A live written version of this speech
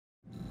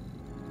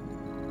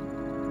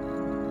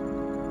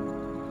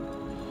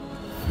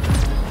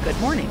Good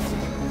morning.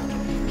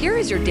 Here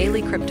is your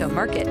daily crypto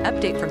market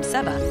update from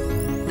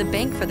SEBA, the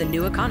bank for the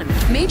new economy.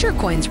 Major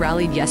coins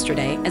rallied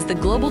yesterday as the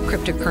global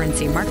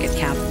cryptocurrency market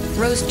cap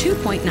rose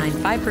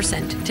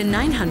 2.95% to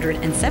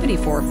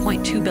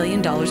 $974.2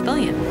 billion.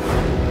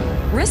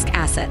 Risk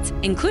assets,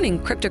 including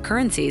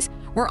cryptocurrencies,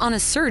 were on a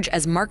surge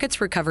as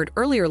markets recovered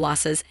earlier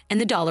losses and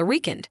the dollar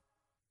weakened.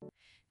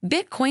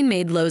 Bitcoin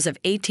made lows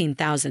of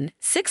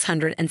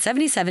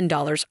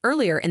 $18,677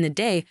 earlier in the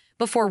day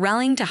before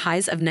rallying to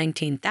highs of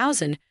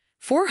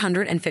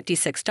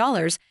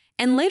 $19,456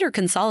 and later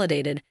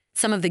consolidated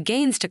some of the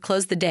gains to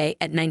close the day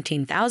at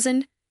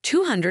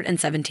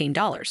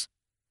 $19,217.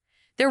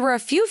 There were a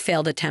few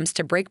failed attempts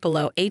to break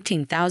below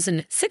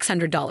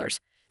 $18,600,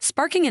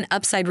 sparking an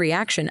upside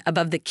reaction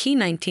above the key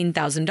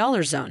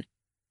 $19,000 zone.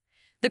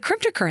 The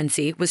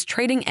cryptocurrency was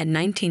trading at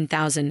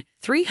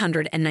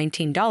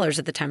 $19,319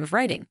 at the time of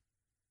writing.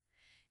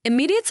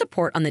 Immediate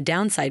support on the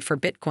downside for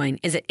Bitcoin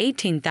is at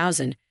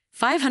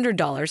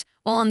 $18,500,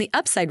 while on the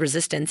upside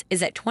resistance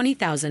is at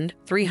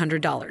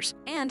 $20,300.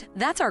 And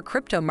that's our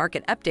crypto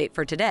market update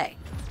for today.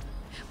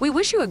 We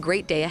wish you a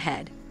great day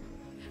ahead.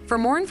 For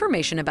more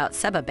information about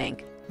SEBA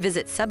Bank,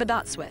 visit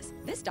seba.swiss.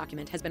 This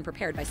document has been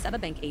prepared by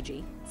SEBA Bank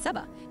AG,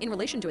 SEBA, in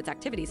relation to its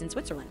activities in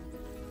Switzerland.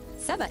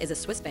 SEBA is a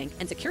Swiss bank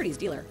and securities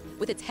dealer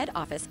with its head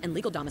office and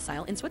legal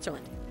domicile in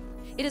Switzerland.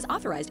 It is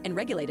authorized and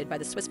regulated by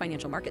the Swiss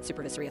Financial Market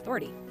Supervisory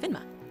Authority,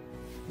 FINMA.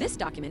 This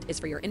document is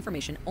for your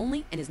information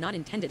only and is not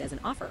intended as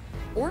an offer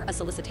or a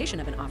solicitation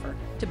of an offer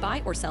to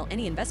buy or sell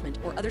any investment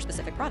or other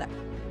specific product.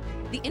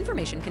 The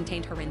information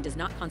contained herein does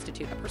not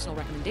constitute a personal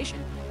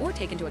recommendation or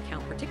take into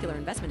account particular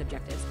investment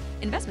objectives,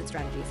 investment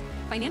strategies,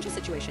 financial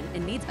situation,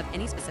 and needs of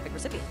any specific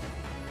recipient.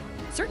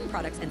 Certain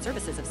products and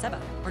services of SEBA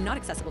are not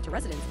accessible to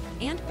residents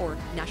and/or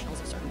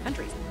nationals of certain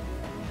countries.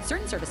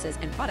 Certain services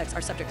and products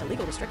are subject to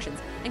legal restrictions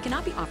and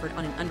cannot be offered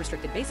on an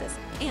unrestricted basis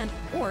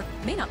and/or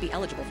may not be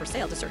eligible for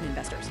sale to certain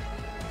investors.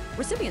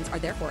 Recipients are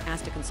therefore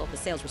asked to consult the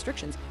sales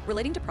restrictions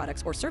relating to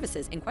products or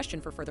services in question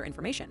for further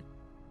information.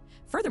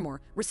 Furthermore,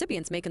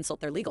 recipients may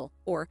consult their legal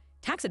or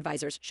tax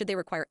advisors should they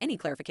require any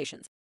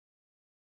clarifications.